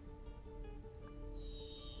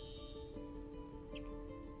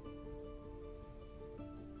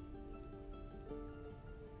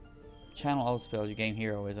 Channel old spells, you gain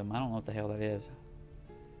heroism. I don't know what the hell that is.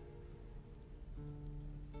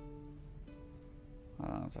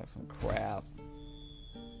 Oh, it's like some crap.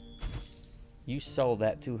 You sold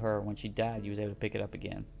that to her when she died. You was able to pick it up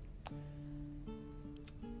again.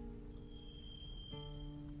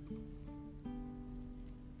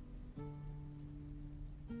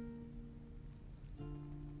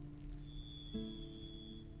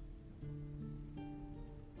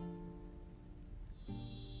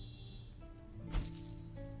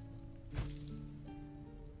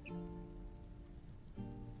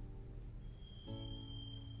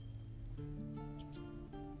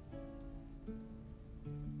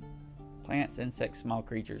 Plants, insects, small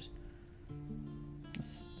creatures.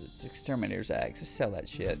 It's exterminator's axe. Let's sell that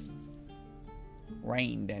shit.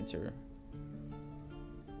 Rain dancer.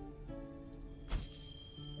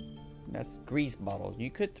 That's grease bottle. You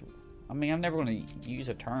could. I mean, I'm never going to use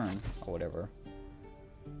a turn or whatever.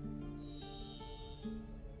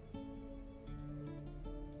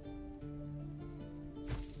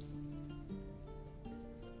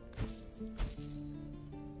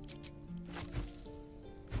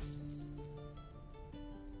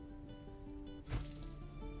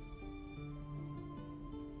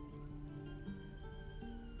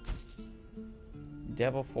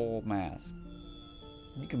 Devil full mask.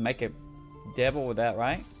 You can make a devil with that,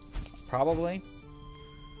 right? Probably.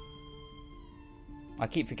 I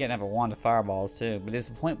keep forgetting I have a wand of fireballs too, but it's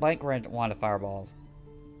a point blank wand of fireballs.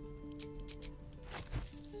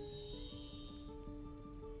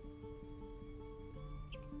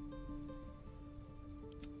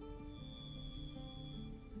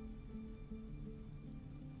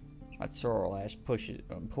 That sorrel ash pushes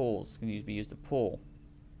pulls can be used to pull.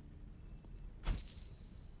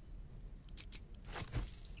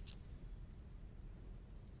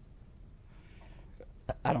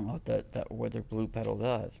 I don't know what that wither blue petal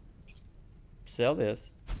does. Sell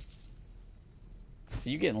this. So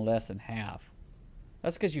you're getting less than half.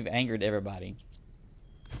 That's because you've angered everybody.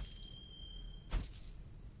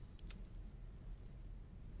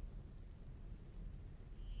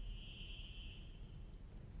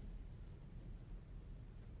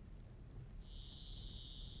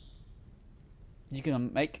 You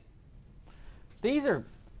can make... These are...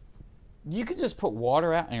 You could just put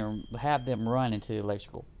water out and have them run into the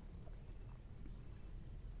electrical.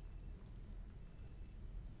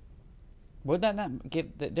 Would that not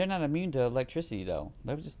give... They're not immune to electricity, though.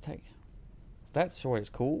 They would just take... That sword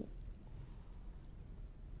is cool.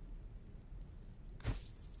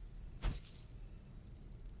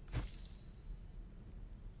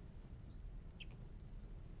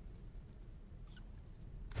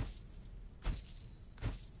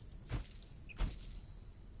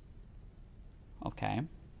 Okay.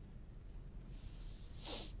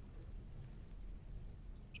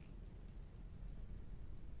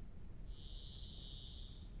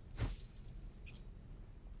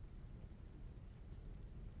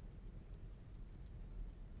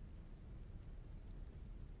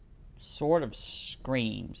 Sword of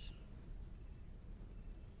Screams.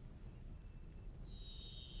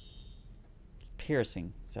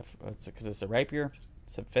 Piercing. Because it's a rapier.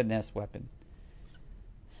 It's a finesse weapon.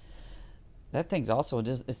 That thing's also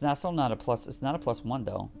just, it's not still not a plus, it's not a +1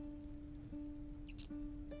 though.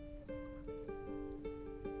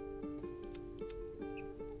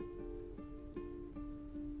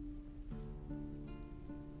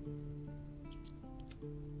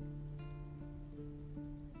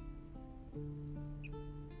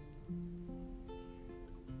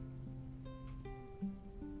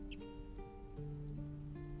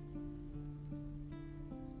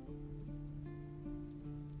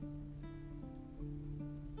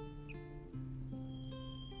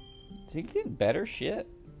 Is he getting better shit?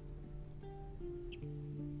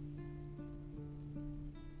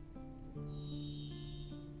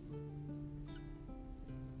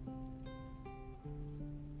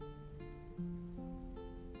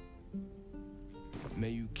 May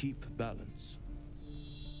you keep balance.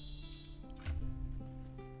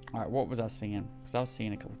 Alright, what was I seeing? Because I was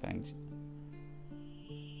seeing a couple things.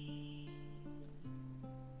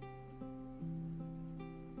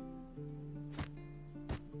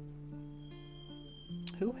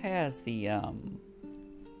 Who has the,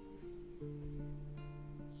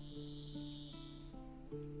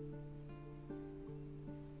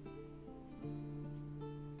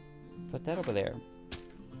 put that over there.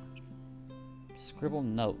 Scribble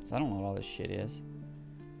notes. I don't know what all this shit is.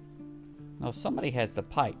 No, somebody has the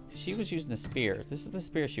pike. She was using the spear. This is the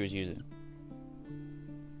spear she was using.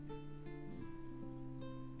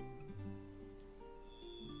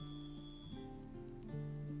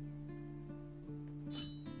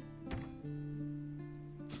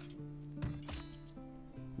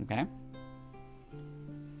 Okay.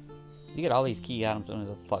 You get all these key items, I don't know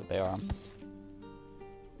what the fuck they are.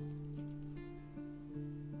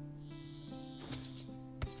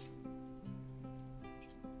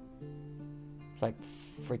 It's like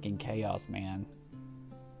freaking chaos, man.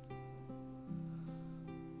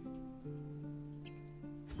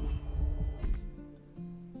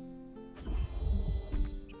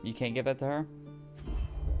 You can't give that to her?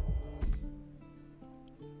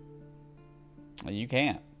 You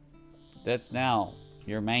can't. That's now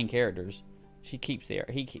your main characters. She keeps the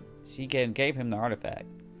she gave him the artifact.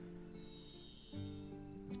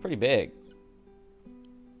 It's pretty big.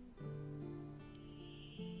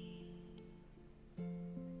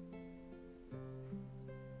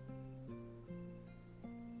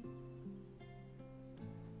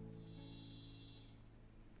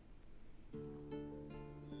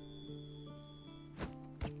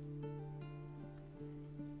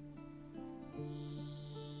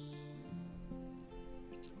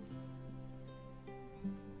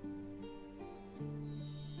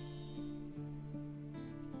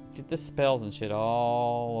 Get the spells and shit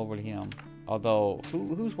all over to him. Although,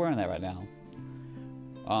 who's wearing that right now?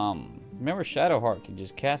 Remember Shadowheart can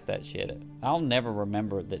just cast that shit. I'll never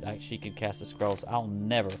remember that she could cast the scrolls. I'll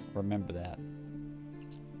never remember that.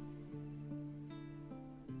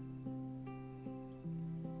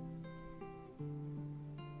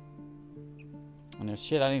 And there's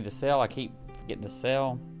shit I need to sell. I keep forgetting to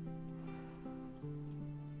sell.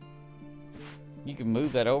 You can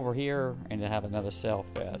move that over here and have another sell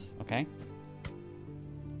fest, okay?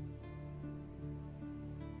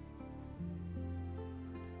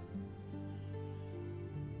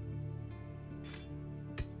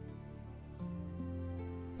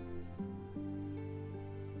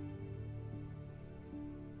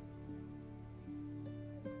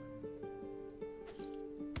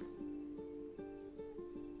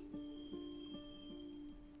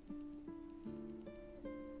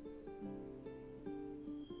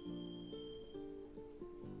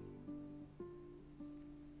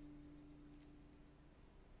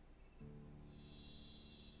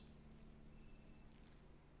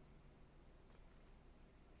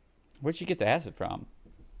 Where'd you get the acid from?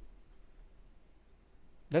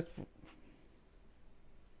 That's...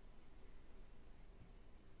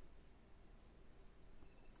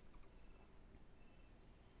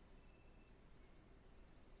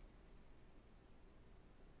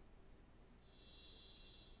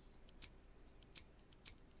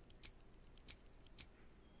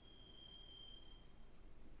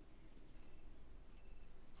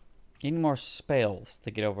 Any more spells to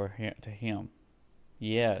get over here to him?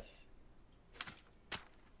 Yes.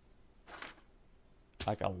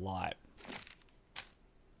 Like a lot.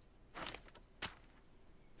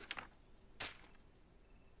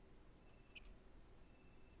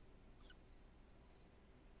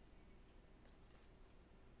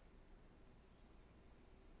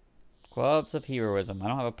 Gloves of Heroism. I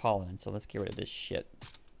don't have a paladin, so let's get rid of this shit.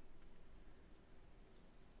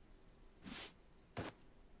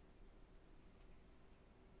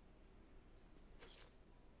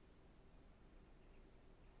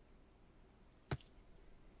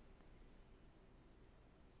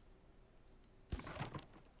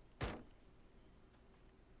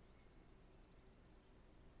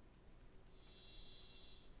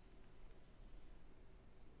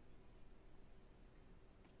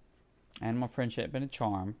 Animal friendship and a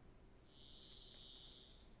charm.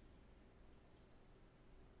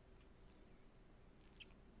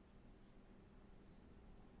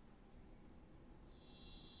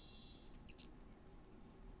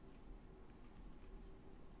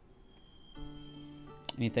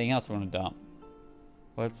 Anything else we want to dump?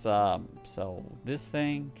 Let's so this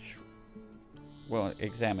thing, we'll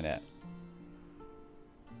examine it.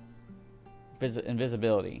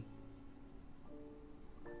 Invisibility.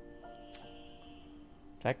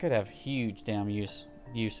 That could have huge damn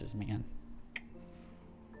uses, man.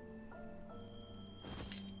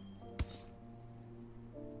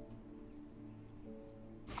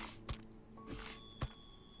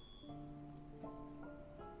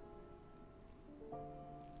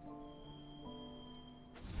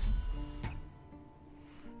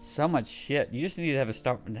 So much shit. You just need to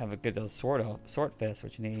have a good sword fest.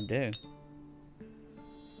 What you need to do.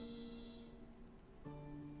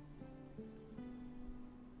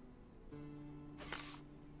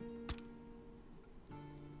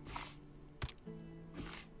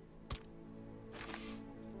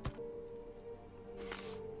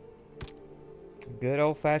 Good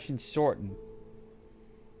old-fashioned sorting.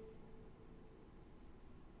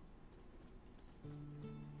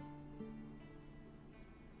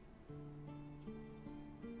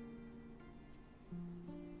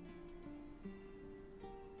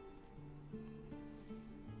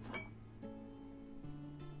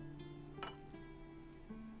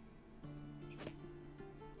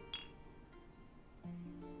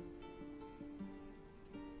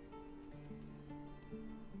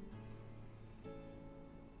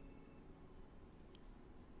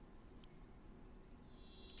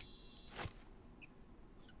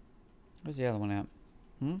 Where's the other one at?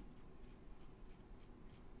 Hmm?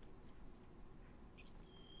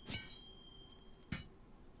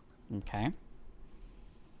 Okay.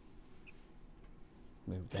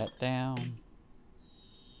 Move that down.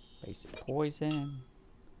 Basic poison.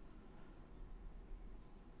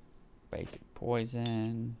 Basic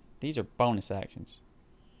poison. These are bonus actions.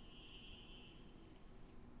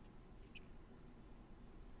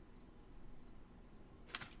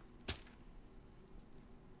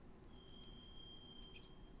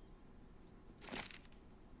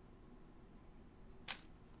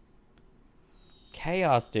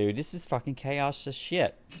 Chaos, dude. This is fucking chaos as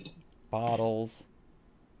shit. Bottles.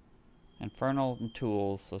 Infernal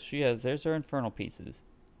tools. So there's her infernal pieces.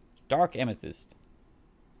 Dark amethyst.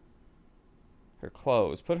 Her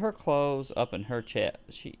clothes. Put her clothes up in her chest.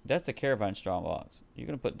 That's the caravan strong box. You're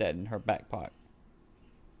gonna put that in her back pocket.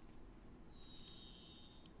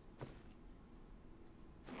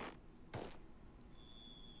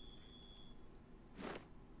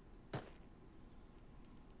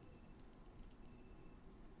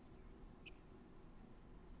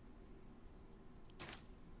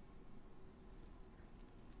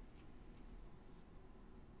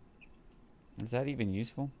 Is that even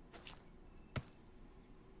useful?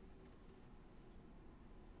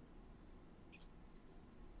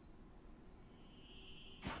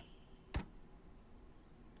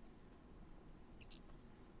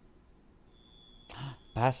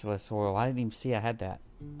 Basilisk oil. I didn't even see I had that.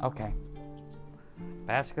 Okay.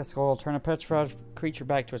 Basilisk oil. Turn a petrified creature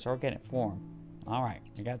back to its organic form. Alright.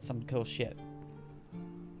 I got some cool shit.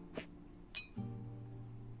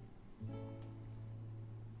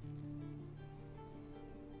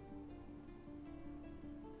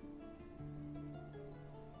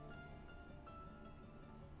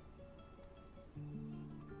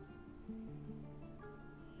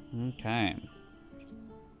 Okay.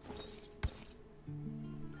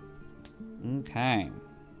 Okay.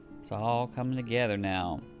 It's all coming together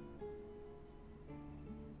now.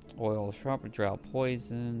 Oil, sharper drow,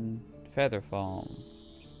 poison, feather foam.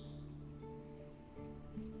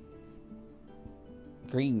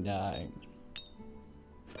 Green dye.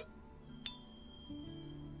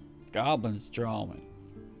 Goblins drawing.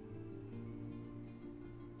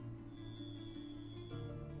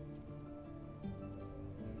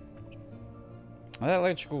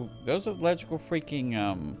 Those electrical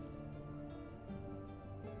freaking,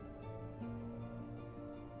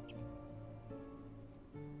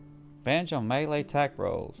 advantage on melee attack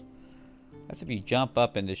rolls. That's if you jump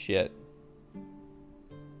up into shit.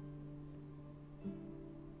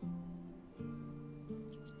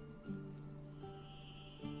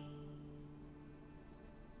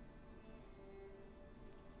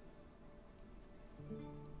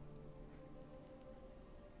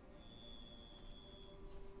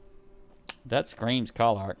 That screams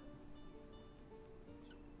call art.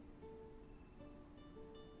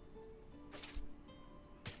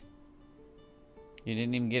 You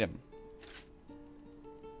didn't even get him.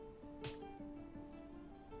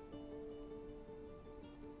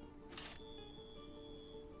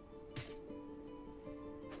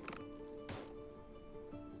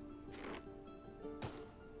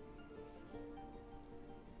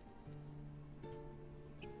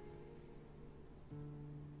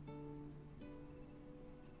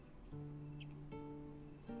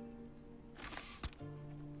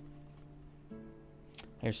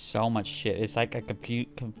 There's so much shit. It's like a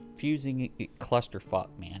confusing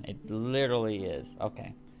clusterfuck, man. It literally is.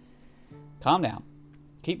 Okay. Calm down.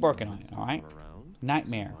 Keep working on it, alright?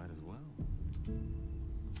 Nightmare.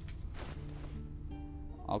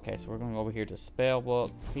 Okay, so we're going to go over here to spell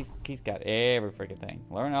book. He's got every freaking thing.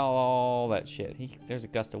 Learn all that shit. There's a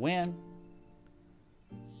gust of wind.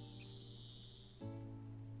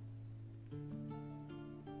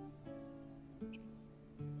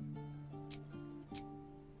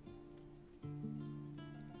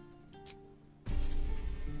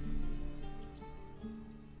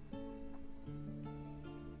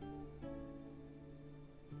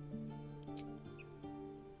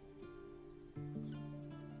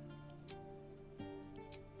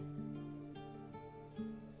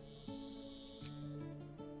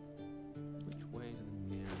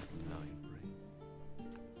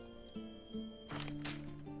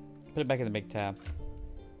 Put it back in the big tab.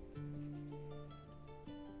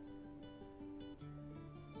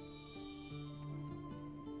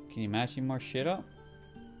 Can you match any more shit up?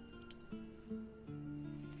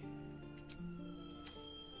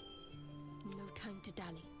 No time to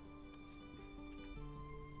dally.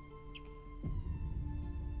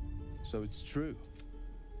 So it's true.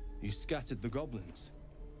 You scattered the goblins.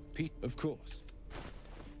 Pete, of course.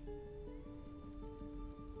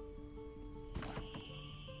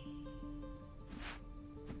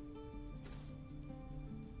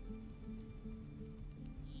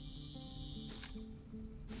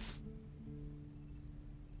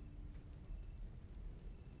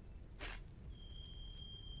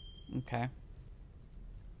 Okay.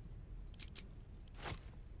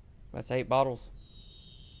 That's 8 bottles.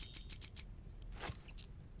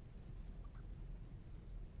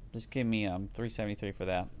 Just give me $373 for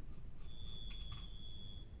that.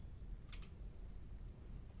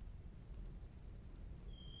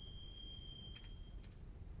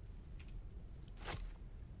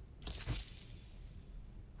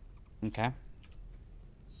 Okay.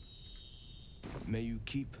 May you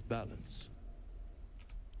keep balance.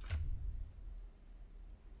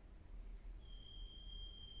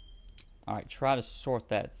 Alright, try to sort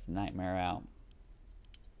that nightmare out.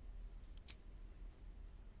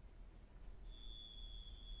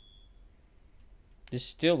 This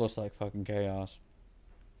still looks like fucking chaos.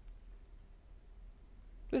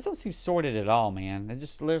 This don't seem sorted at all, man. It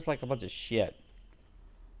just looks like a bunch of shit.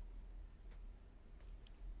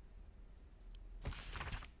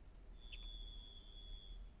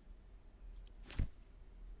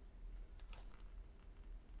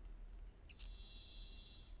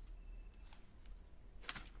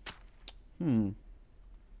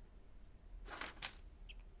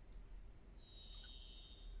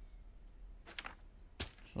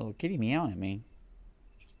 It's a little kitty meowing at me.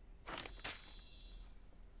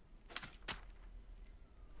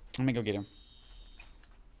 Let me go get him.